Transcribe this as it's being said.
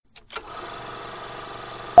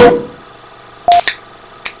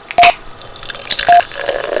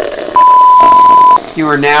You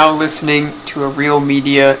are now listening to a Real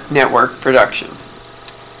Media Network production.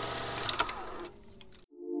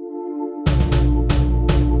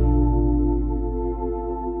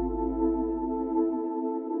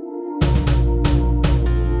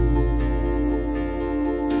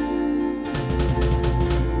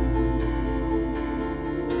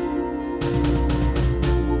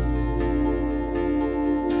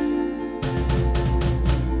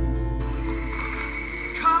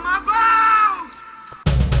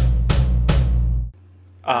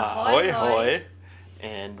 Ahoy,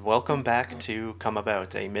 and welcome back to Come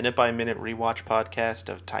About, a minute-by-minute rewatch podcast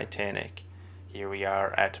of Titanic. Here we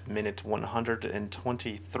are at minute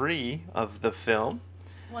 123 of the film.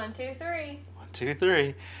 1, 2, 3. 1, 2,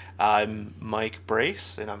 3. I'm Mike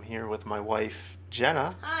Brace, and I'm here with my wife,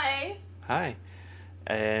 Jena. Hi. Hi.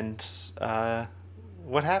 And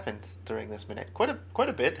what happened during this minute? Quite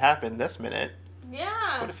a bit happened this minute.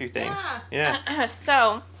 Yeah. Quite a few things. Yeah.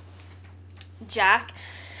 So, Jack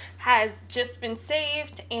has just been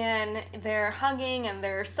saved, and they're hugging and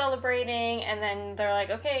they're celebrating, and then they're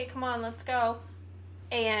like, okay, come on, let's go.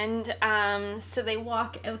 And so they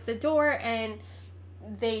walk out the door and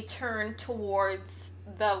they turn towards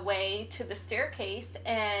the way to the staircase,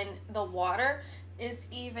 and the water is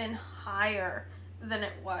even higher than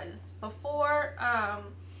it was before.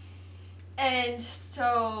 And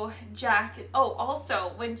so Jack,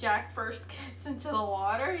 also when Jack first gets into the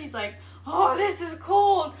water, he's like, oh, this is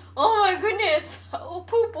cold. Oh my goodness. Oh,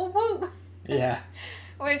 poop. Yeah.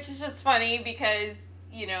 Which is just funny because,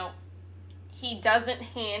 he doesn't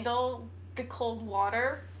handle the cold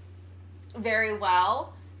water very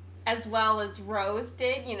well as Rose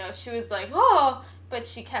did. She was like, oh, but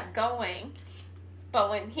she kept going. But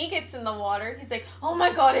when he gets in the water, he's like, oh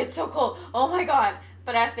my God, it's so cold. Oh my God.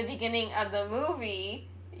 But at the beginning of the movie,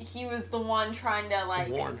 he was the one trying to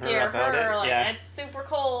scare her. It's super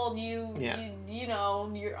cold.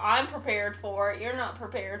 I'm prepared for it. You're not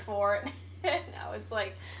prepared for it. Now it's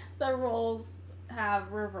like the roles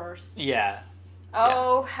have reversed. Yeah.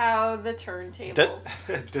 Oh, how the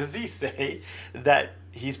turntables. Does he say that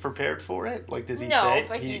he's prepared for it? Does he say? No,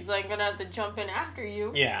 but he's gonna have to jump in after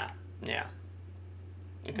you. Yeah.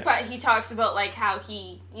 Okay. But he talks about how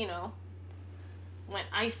he, went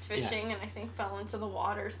ice fishing and I think fell into the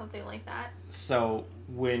water or something like that. So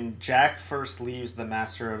when Jack first leaves the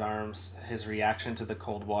Master-at-Arms, his reaction to the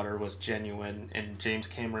cold water was genuine, and James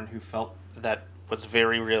Cameron, who felt that was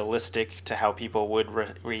very realistic to how people would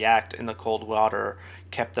react in the cold water,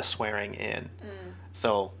 kept the swearing in.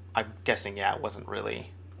 So I'm guessing, it wasn't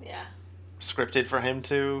really scripted for him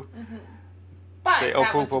to but say,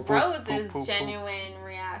 that was Rose's genuine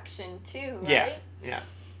reaction too, right? Yeah.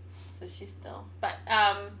 So she's still... But,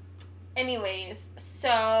 anyways,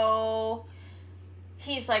 so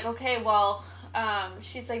he's like, okay, well,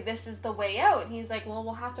 she's like, this is the way out. And he's like, well,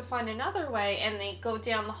 we'll have to find another way. And they go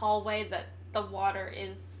down the hallway that the water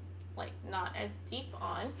is, not as deep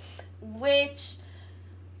on. Which,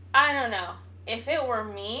 I don't know. If it were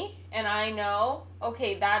me, and I know,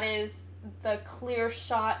 okay, that is the clear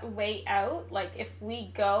shot way out. If we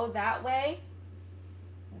go that way,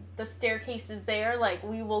 the staircase is there,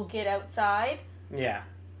 we will get outside. Yeah.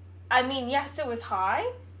 I mean, yes, it was high,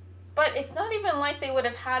 but it's not even like they would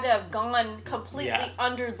have had to have gone completely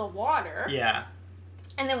under the water. Yeah.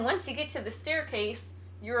 And then once you get to the staircase,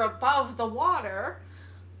 you're above the water.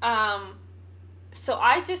 So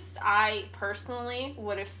I personally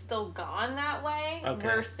would have still gone that way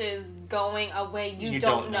versus going a way you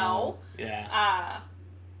don't know. Yeah.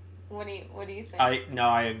 What do you think?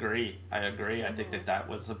 I agree. Mm-hmm. I think that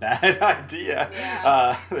was a bad idea.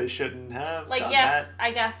 Yeah. They shouldn't have done yes, that.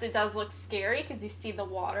 I guess it does look scary because you see the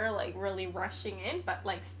water really rushing in, but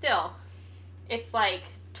still, it's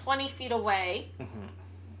 20 feet away.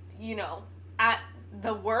 Mm-hmm. At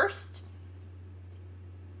the worst,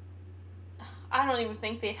 I don't even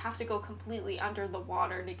think they'd have to go completely under the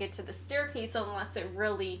water to get to the staircase unless it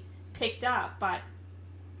really picked up, but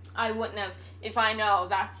I wouldn't have, if I know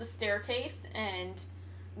that's the staircase and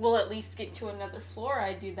we'll at least get to another floor,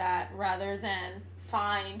 I'd do that rather than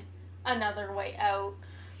find another way out.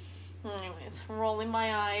 Anyways, rolling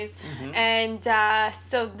my eyes. Mm-hmm. And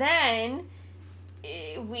so then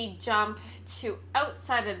we jump to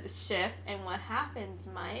outside of the ship, and what happens,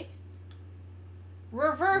 Mike?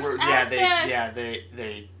 Reverse axis!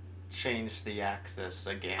 They changed the axis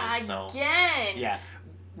again. Again! Yeah,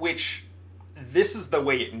 which... This is the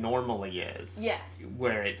way it normally is. Yes.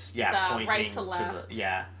 Where it's, pointing right to left.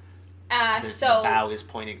 The bow is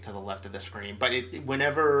pointing to the left of the screen. But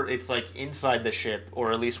whenever it's, inside the ship,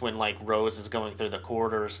 or at least when, Rose is going through the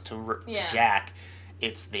corridors to Jack,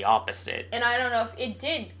 it's the opposite. And I don't know if it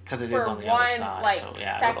did, because it is on the other side. Like, so,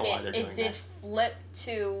 yeah, second, I don't know why they're doing it did that. flip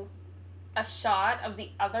to a shot of the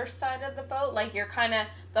other side of the boat. Like, you're kind of,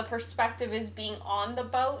 the perspective is being on the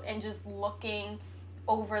boat and just looking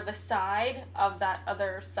over the side of that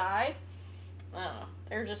other side. I don't know.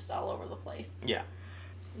 They're just all over the place. Yeah.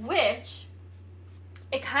 Which,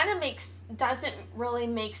 it kind of doesn't really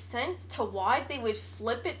make sense to why they would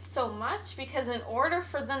flip it so much, because in order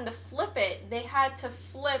for them to flip it, they had to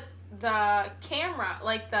flip the camera,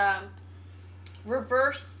 like the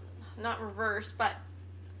reverse, not reverse, but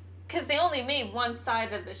because they only made one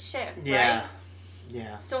side of the ship, right?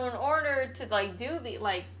 Yeah. So in order to, like, do the,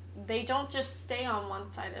 like, they don't just stay on one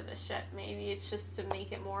side of the ship. Maybe it's just to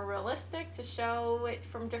make it more realistic, to show it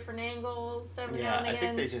from different angles every now and again. I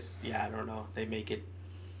think they just, I don't know. They make it,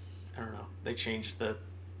 I don't know. They change the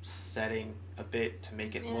setting a bit to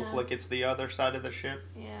make it look like it's the other side of the ship.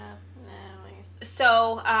 Yeah. Nice.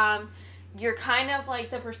 So, you're kind of like,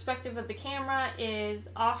 the perspective of the camera is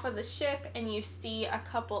off of the ship, and you see a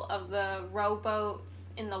couple of the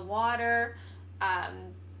rowboats in the water,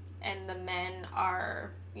 and the men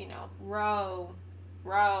are, row.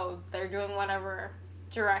 They're doing whatever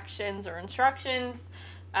directions or instructions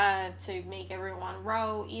to make everyone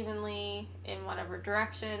row evenly in whatever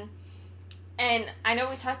direction. And I know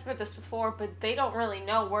we talked about this before, but they don't really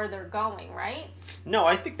know where they're going, right? No,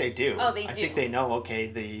 I think they do. Oh, they do. I think they know, okay,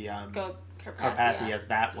 the Go Carpathia's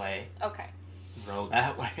that way. Okay. Row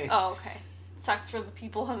that way. Oh, okay. Sucks for the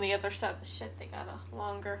people on the other side of the ship. They got a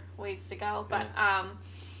longer ways to go. But,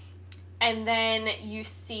 and then you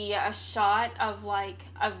see a shot of, like,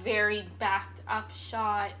 a very backed up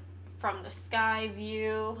shot from the sky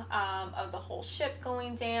view of the whole ship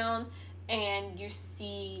going down. And you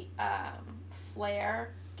see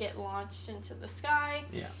flare get launched into the sky.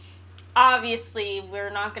 Yeah. Obviously, we're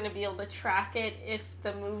not going to be able to track it if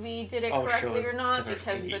the movie did it correctly or not,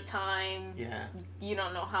 because the time, you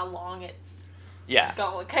don't know how long it's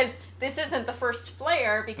going. Because this isn't the first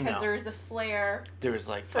flare, because there's a flare. There's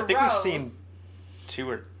like, for I think rows. we've seen 2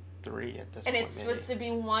 or 3 at this point. And it's supposed to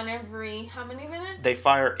be one every how many minutes? They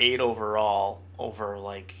fire 8 overall over,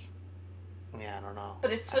 like, I don't know.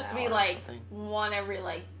 But it's supposed to be like one every,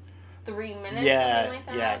 like, 3 minutes, something like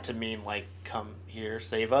that? Yeah, to mean, like, come here,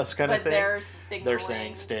 save us kind of thing. But they're signaling. They're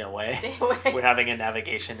saying, stay away. Stay away. We're having a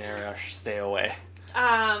navigation error, stay away.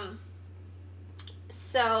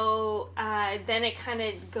 So then it kind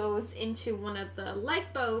of goes into one of the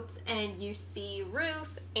lifeboats, and you see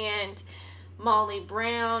Ruth and Molly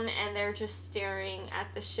Brown, and they're just staring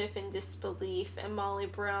at the ship in disbelief. And Molly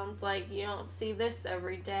Brown's like, you don't see this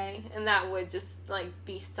every day. And that would just, like,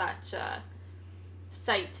 be such a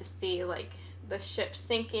sight to see, like, the ship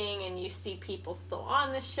sinking, and you see people still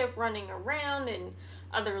on the ship running around, and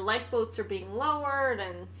other lifeboats are being lowered.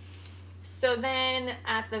 And so then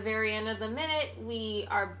at the very end of the minute, we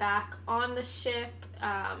are back on the ship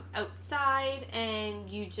outside, and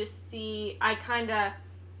you just see, I kind of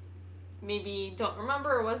maybe don't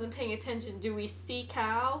remember or wasn't paying attention. Do we see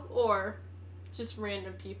Cal or just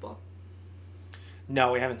random people?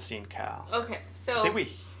 No, we haven't seen Cal. Okay, so I think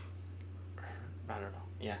I don't know.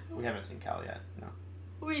 Yeah, we haven't seen Cal yet. No.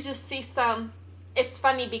 We just see some. It's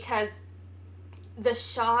funny because the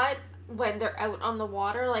shot when they're out on the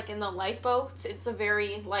water, like in the lifeboats, it's a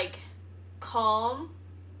very, like, calm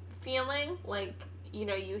feeling. Like,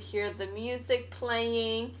 you hear the music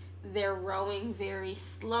playing. They're rowing very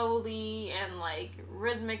slowly and, like,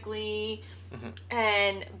 rhythmically.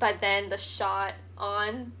 Mm-hmm. But then the shot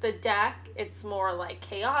on the deck, it's more, like,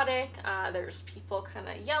 chaotic. There's people kind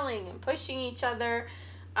of yelling and pushing each other.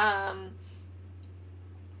 And,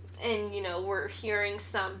 we're hearing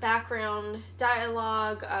some background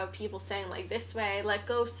dialogue of people saying, like, this way, let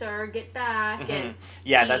go, sir, get back. Mm-hmm.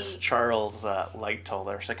 And that's Charles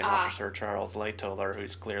Lightoller, second officer Charles Lightoller,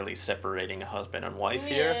 who's clearly separating a husband and wife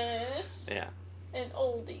here. Yes. Yeah. An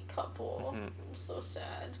oldie couple. Mm-hmm. I'm so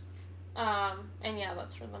sad. And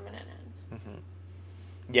that's where the minute ends. Mm-hmm.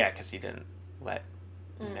 Yeah, because he didn't let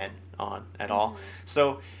men on at all.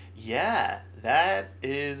 So, that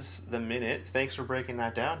is the minute. Thanks for breaking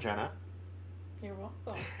that down, Jenna. You're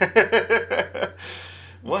welcome.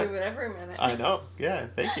 What? You do it every minute. I know. Yeah,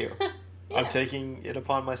 thank you. Yes. I'm taking it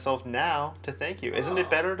upon myself now to thank you. Isn't it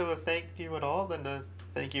better to have thanked you at all than to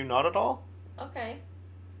thank you not at all? Okay.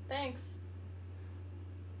 Thanks.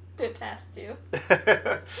 Bit past due.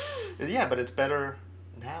 Yeah, but it's better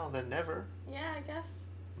now than never. Yeah, I guess.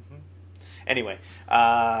 Anyway,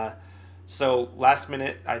 so last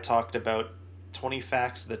minute I talked about 20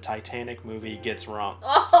 facts the Titanic movie gets wrong.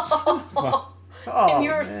 Oh, Oh, and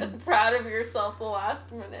you were man. so proud of yourself the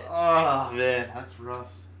last minute. Oh man, that's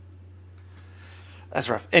rough. That's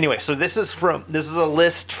rough. Anyway, so this is a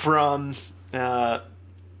list from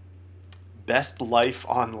bestlifeonline.com.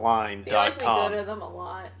 I feel like we go to them a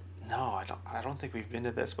lot. No, I don't think we've been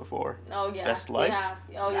to this before. Oh yeah, Best Life? Yeah.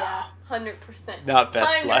 Oh No. yeah, 100%. Not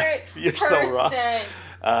Best Life. You're so wrong.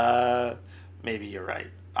 100%. Maybe you're right.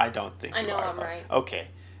 I don't think I you know are, I'm but- right. Okay.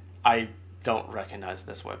 I don't recognize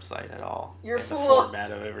this website at all. You're in fool. the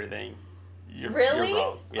format of everything. Really? You're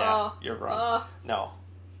wrong. Yeah, Oh. you're wrong. Oh. No.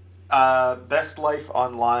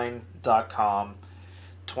 Bestlifeonline.com.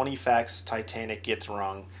 20 facts Titanic gets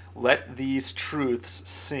wrong. Let these truths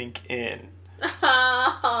sink in.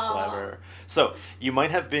 Clever. So, you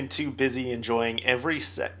might have been too busy enjoying every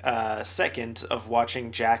second of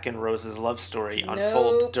watching Jack and Rose's love story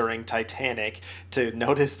unfold Nope. during Titanic to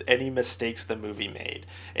notice any mistakes the movie made.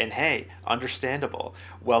 And hey, understandable.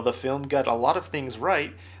 While the film got a lot of things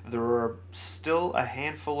right, there were still a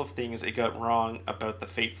handful of things it got wrong about the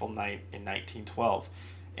fateful night in 1912.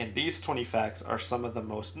 And these 20 facts are some of the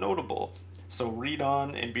most notable. So read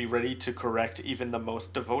on and be ready to correct even the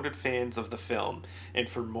most devoted fans of the film. And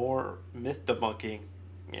for more myth debunking,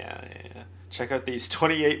 check out these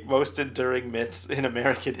 28 most enduring myths in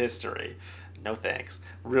American history. No thanks.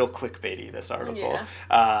 Real clickbaity, this article.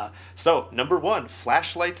 Yeah. So, number 1,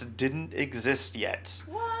 flashlights didn't exist yet.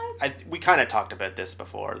 What? We kind of talked about this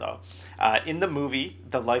before, though. In the movie,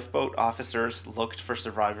 the lifeboat officers looked for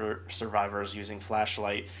survivors using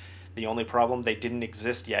flashlight. The only problem, they didn't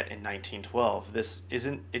exist yet in 1912. This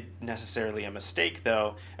isn't necessarily a mistake,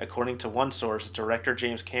 though. According to one source, director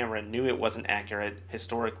James Cameron knew it wasn't accurate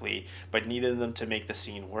historically, but needed them to make the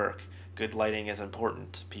scene work. Good lighting is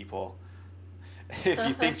important, people. If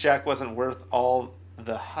you think Jack wasn't worth all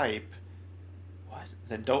the hype,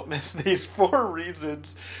 then don't miss these 4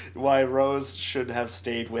 reasons why Rose should have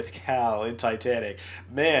stayed with Cal in Titanic.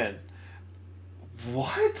 Man,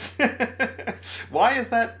 what? Why is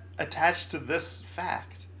that attached to this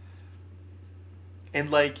fact?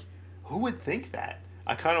 And who would think that?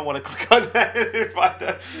 I kind of want to click on that and find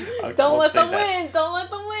out. Don't let them win. Don't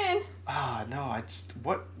let them win. Ah, no, I just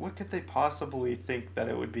what could they possibly think that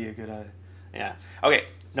it would be a good idea? Yeah. Okay,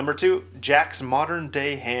 number 2, Jack's modern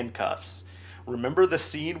day handcuffs. Remember the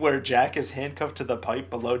scene where Jack is handcuffed to the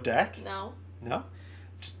pipe below deck? No. No?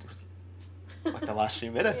 Just it was like the last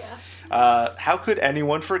few minutes. Yeah. How could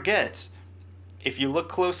anyone forget? If you look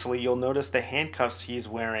closely, you'll notice the handcuffs he's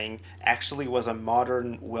wearing actually has a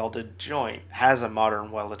modern welded joint,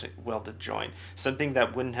 something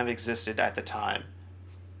that wouldn't have existed at the time.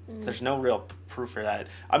 There's no real proof for that.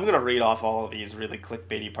 I'm going to read off all of these really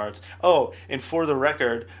clickbaity parts. Oh, and for the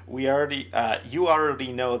record, you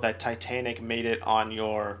already know that Titanic made it on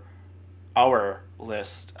our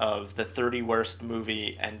list of the 30 worst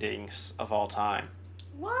movie endings of all time.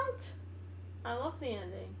 What? I love the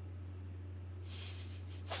ending.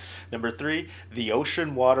 Number 3, the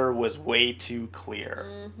ocean water was way too clear.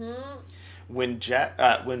 Mm-hmm.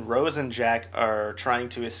 When Rose and Jack are trying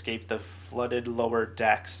to escape the flooded lower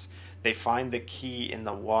decks, they find the key in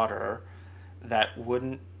the water. That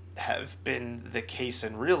wouldn't have been the case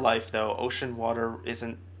in real life, though. Ocean water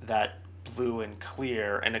isn't that blue and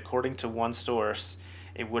clear, and according to one source,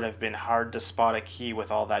 it would have been hard to spot a key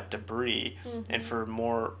with all that debris. Mm-hmm. And for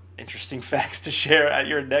more interesting facts to share at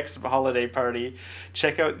your next holiday party,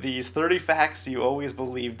 check out these 30 facts you always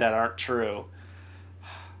believed that aren't true.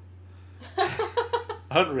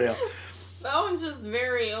 Unreal. That one's just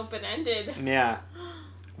very open-ended. Yeah.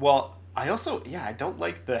 Well, I don't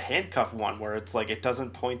like the handcuff one where it's it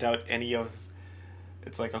doesn't point out any of...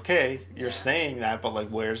 It's okay, you're saying that, but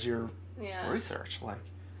where's your research?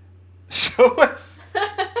 Show us.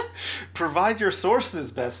 Provide your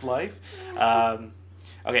sources, Best Life.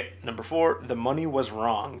 Okay, number 4, the money was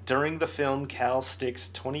wrong. During the film, Cal sticks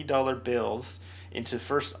 $20 bills into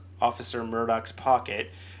First Officer Murdoch's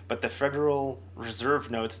pocket, but the Federal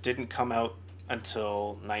Reserve notes didn't come out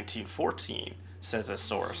until 1914, says a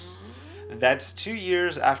source. That's 2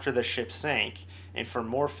 years after the ship sank. And for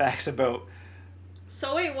more facts about...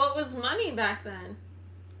 So wait, what was money back then?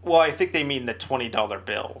 Well, I think they mean the $20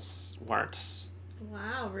 bills weren't.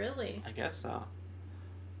 Wow, really? I guess so.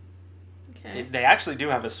 Okay. They actually do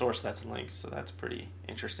have a source that's linked, so that's pretty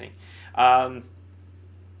interesting.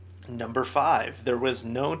 Number 5, there was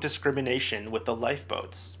no discrimination with the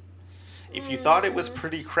lifeboats. If you thought it was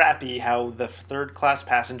pretty crappy how the third-class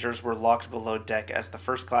passengers were locked below deck as the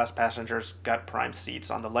first-class passengers got prime seats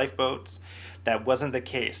on the lifeboats, that wasn't the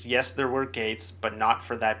case. Yes, there were gates, but not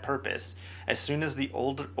for that purpose. As soon as the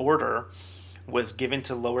old order was given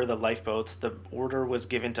to lower the lifeboats. The order was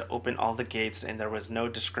given to open all the gates, and there was no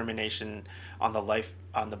discrimination on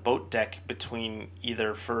the boat deck between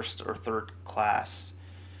either first or third class.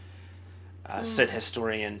 Said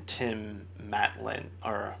historian Tim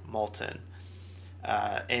Moulton.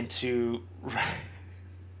 And to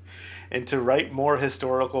write more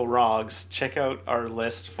historical wrongs, check out our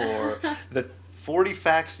list for the 40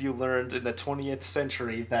 facts you learned in the 20th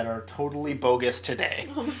century that are totally bogus today.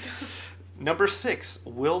 Oh my god. Number 6,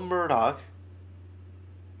 Will Murdoch.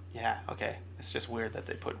 Yeah, okay. It's just weird that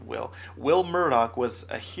they put Will. Will Murdoch was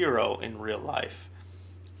a hero in real life.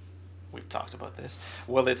 We've talked about this.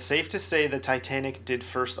 Well, it's safe to say the Titanic did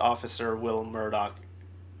First Officer Will Murdoch.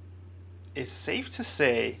 It's safe to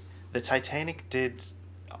say the Titanic did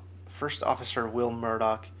First Officer Will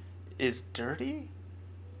Murdoch is dirty?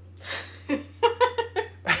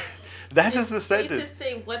 That is the sentence. To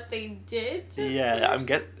say what they did?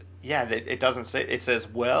 It doesn't say. It says,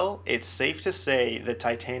 well, it's safe to say the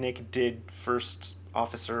Titanic did First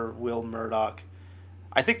Officer Will Murdoch.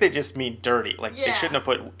 I think they just mean dirty. They shouldn't have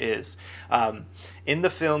put is. In the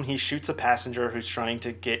film, he shoots a passenger who's trying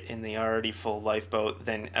to get in the already full lifeboat,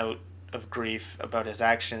 then out of grief about his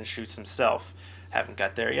actions, shoots himself. Haven't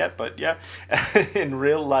got there yet, but yeah. In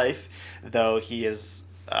real life, though, he was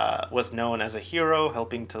known as a hero,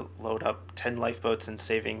 helping to load up 10 lifeboats and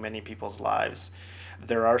saving many people's lives.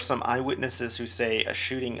 There are some eyewitnesses who say a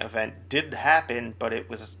shooting event did happen, but it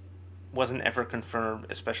wasn't ever confirmed,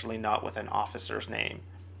 especially not with an officer's name.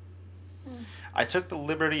 I took the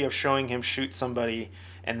liberty of showing him shoot somebody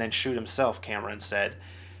and then shoot himself, Cameron said.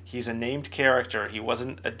 He's a named character. He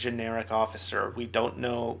wasn't a generic officer. We don't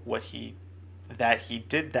know that he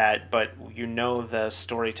did that, but the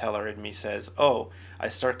storyteller in me says, oh, I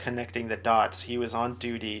start connecting the dots. He was on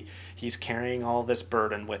duty. He's carrying all this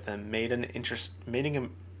burden with him, made him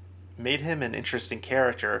an interesting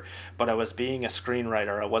character, but I was being a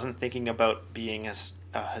screenwriter. I wasn't thinking about being a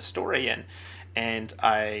historian, and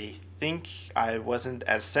I think I wasn't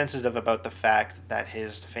as sensitive about the fact that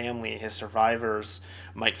his family, his survivors,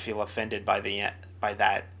 might feel offended by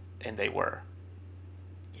that, and they were.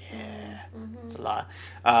 Yeah, it's a lot.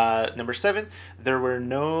 Number 7, there were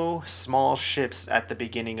no small ships at the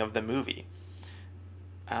beginning of the movie.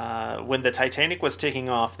 When the Titanic was taking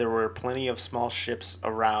off, there were plenty of small ships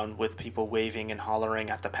around with people waving and hollering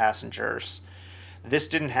at the passengers. This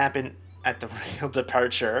didn't happen at the real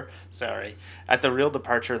departure. At the real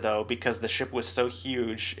departure, though, because the ship was so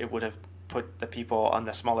huge, it would have put the people on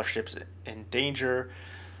the smaller ships in danger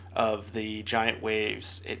of the giant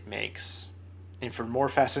waves it makes. And for more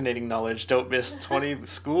fascinating knowledge, don't miss 20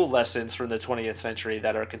 school lessons from the 20th century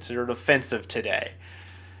that are considered offensive today.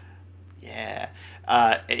 Yeah.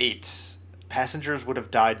 8. Passengers would have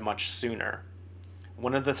died much sooner.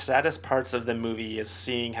 One of the saddest parts of the movie is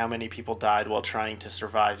seeing how many people died while trying to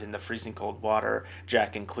survive in the freezing cold water,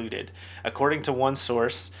 Jack included. According to one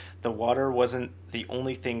source, the water wasn't the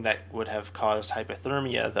only thing that would have caused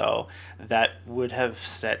hypothermia, though. That would have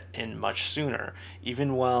set in much sooner.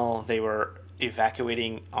 Even while they were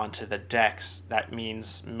evacuating onto the decks, that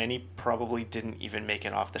means many probably didn't even make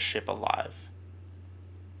it off the ship alive.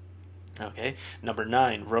 Okay, number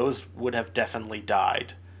 9, Rose would have definitely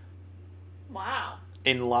died. Wow.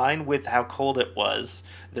 In line with how cold it was,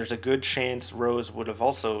 there's a good chance Rose would have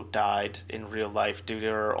also died in real life due to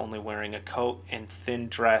her only wearing a coat and thin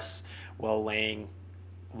dress while lying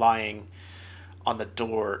on the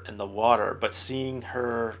door in the water. But seeing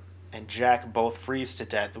her and Jack both freeze to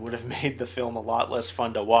death would have made the film a lot less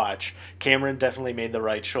fun to watch. Cameron definitely made the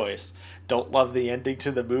right choice. Don't love the ending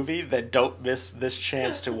to the movie? Then don't miss this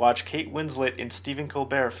chance to watch Kate Winslet and Stephen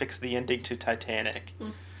Colbert fix the ending to Titanic.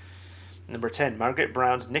 Number 10, Margaret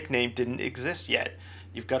Brown's nickname didn't exist yet.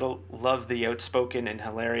 You've got to love the outspoken and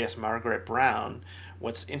hilarious Margaret Brown.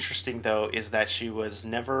 What's interesting, though, is that she was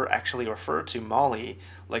never actually referred to Molly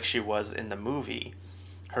like she was in the movie.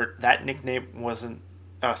 That nickname was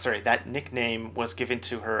given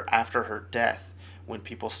to her after her death, when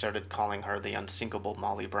people started calling her the unsinkable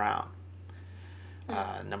Molly Brown.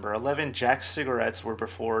 Number 11, Jack's cigarettes were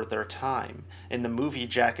before their time. In the movie,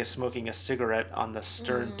 Jack is smoking a cigarette on the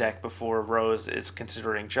stern deck before Rose is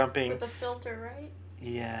considering jumping. With a filter, right?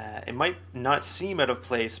 Yeah, it might not seem out of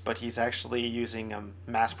place, but he's actually using a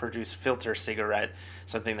mass-produced filter cigarette,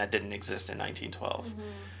 something that didn't exist in 1912.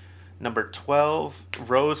 Number 12,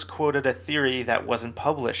 Rose quoted a theory that wasn't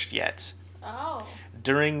published yet. Oh.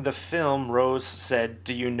 During the film, Rose said,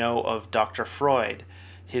 "Do you know of Dr. Freud?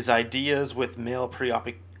 His ideas with male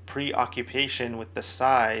preoccupation with the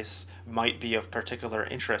size might be of particular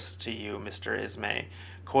interest to you, Mr. Ismay,"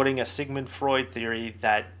 quoting a Sigmund Freud theory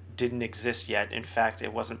that didn't exist yet. In fact,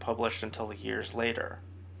 it wasn't published until years later.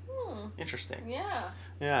 Interesting. Yeah.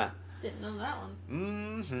 Yeah. Didn't know that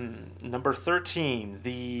one. Number 13.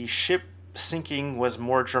 The ship sinking was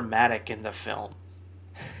more dramatic in the film.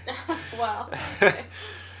 Wow. Okay.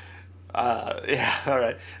 Yeah, all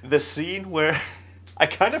right. The scene where... I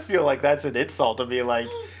kind of feel like that's an insult to be like,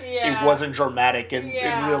 Yeah. it wasn't dramatic in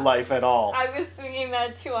real life at all. I was thinking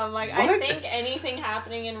that too. I'm like, I What? think anything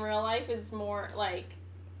happening in real life is more like...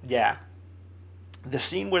 Yeah. The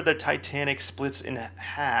scene where the Titanic splits in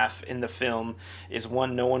half in the film is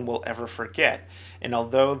one no one will ever forget. And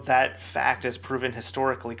although that fact is proven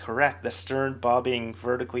historically correct, the stern bobbing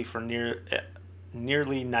vertically for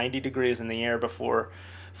nearly 90 degrees in the air before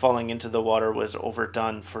falling into the water was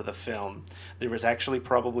overdone for the film. There was actually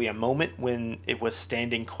probably a moment when it was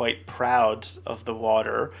standing quite proud of the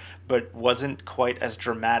water, but wasn't quite as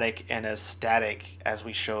dramatic and as static as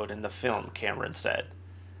we showed in the film, Cameron said.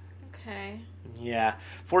 Okay. Yeah.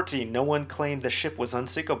 14. No one claimed the ship was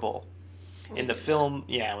unsinkable. In the film,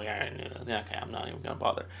 we already knew that. Okay, I'm not even going to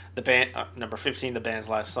bother. The band, number 15, the band's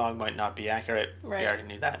last song might not be accurate. Right. We already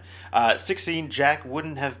knew that. 16, Jack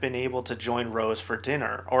wouldn't have been able to join Rose for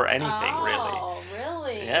dinner or anything, really. Oh,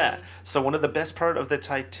 really? Yeah. So one of the best part of the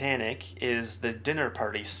Titanic is the dinner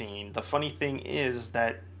party scene. The funny thing is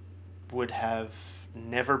that would have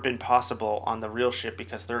never been possible on the real ship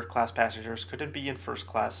because third-class passengers couldn't be in first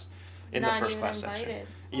class in Not the first even class invited. section.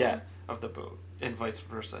 Yeah, of the boat. And vice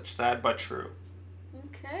versa. Sad but true.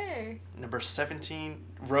 Okay. Number 17,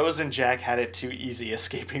 Rose and Jack had it too easy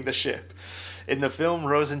escaping the ship. In the film,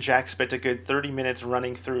 Rose and Jack spent a good 30 minutes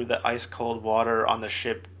running through the ice-cold water on the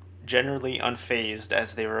ship, generally unfazed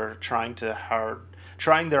as they were trying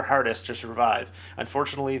their hardest to survive.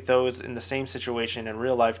 Unfortunately, those in the same situation in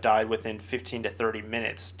real life died within 15 to 30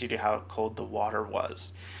 minutes due to how cold the water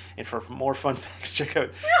was. And for more fun facts, check out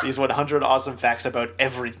these 100 awesome facts about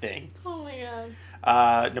everything. Oh my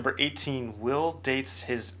god. Number 18, Will dates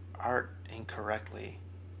his art incorrectly.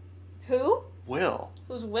 Who? Will.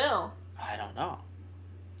 Who's Will? I don't know.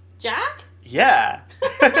 Jack? Yeah.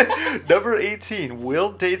 Number 18,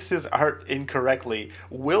 Will dates his art incorrectly.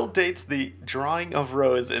 Will dates the drawing of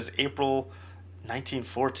Rose as April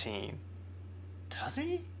 1914. Does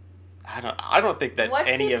he? I don't think that What's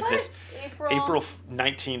any he of put? this... April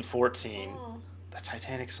 1914. Oh. The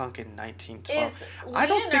Titanic sunk in 1912. Is I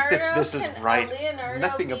don't think that Leonardo- this is can right. Leonardo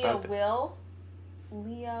Nothing be about a that. Will?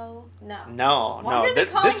 Leo? No. No, Why no. are they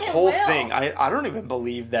calling This him whole Will? thing, I don't even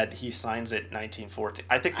believe that he signs it 1914.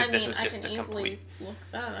 I think that this is just I a can complete... easily look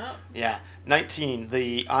that up. Yeah. 19,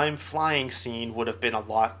 the I'm flying scene would have been a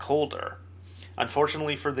lot colder.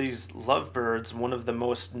 Unfortunately for these lovebirds, one of the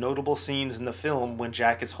most notable scenes in the film when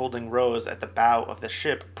Jack is holding Rose at the bow of the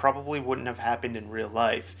ship probably wouldn't have happened in real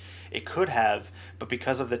life. It could have, but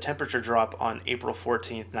because of the temperature drop on April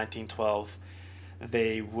 14th, 1912,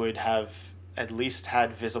 they would have at least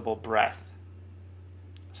had visible breath,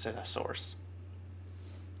 said a source.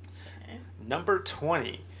 Okay. Number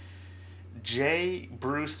 20, J.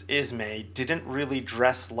 Bruce Ismay didn't really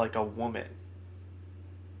dress like a woman.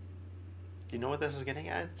 Do you know what this is getting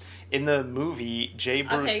at? In the movie, J.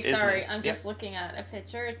 Bruce Ismay... Okay, sorry. I'm just looking at a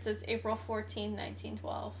picture. It says April 14,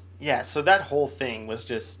 1912. Yeah, so that whole thing was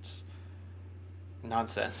just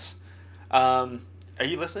nonsense. Are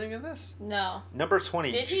you listening to this? No. Number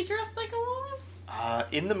 20. Did he dress like a woman?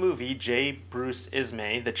 In the movie, J. Bruce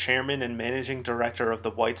Ismay, the chairman and managing director of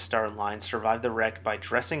the White Star Line, survived the wreck by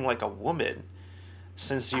dressing like a woman.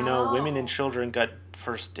 Since, women and children got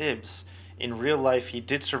first dibs. In real life, he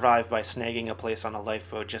did survive by snagging a place on a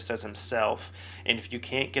lifeboat just as himself. And if you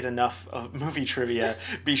can't get enough of movie trivia,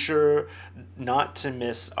 be sure not to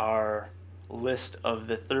miss our list of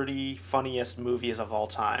the 30 funniest movies of all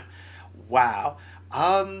time. Wow.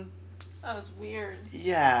 That was weird.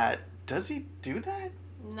 Yeah. Does he do that?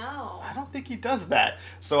 No. I don't think he does that.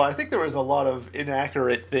 So I think there was a lot of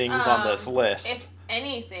inaccurate things on this list. If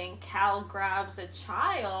anything, Cal grabs a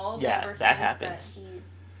child. Yeah, and that pretends happens. That he's,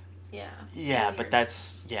 Yeah, weird. but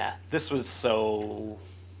this was so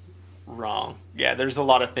wrong. Yeah, there's a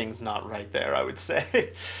lot of things not right there, I would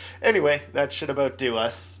say. Anyway, that should about do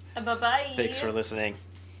us. Bye-bye. Thanks for listening.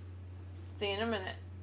 See you in a minute.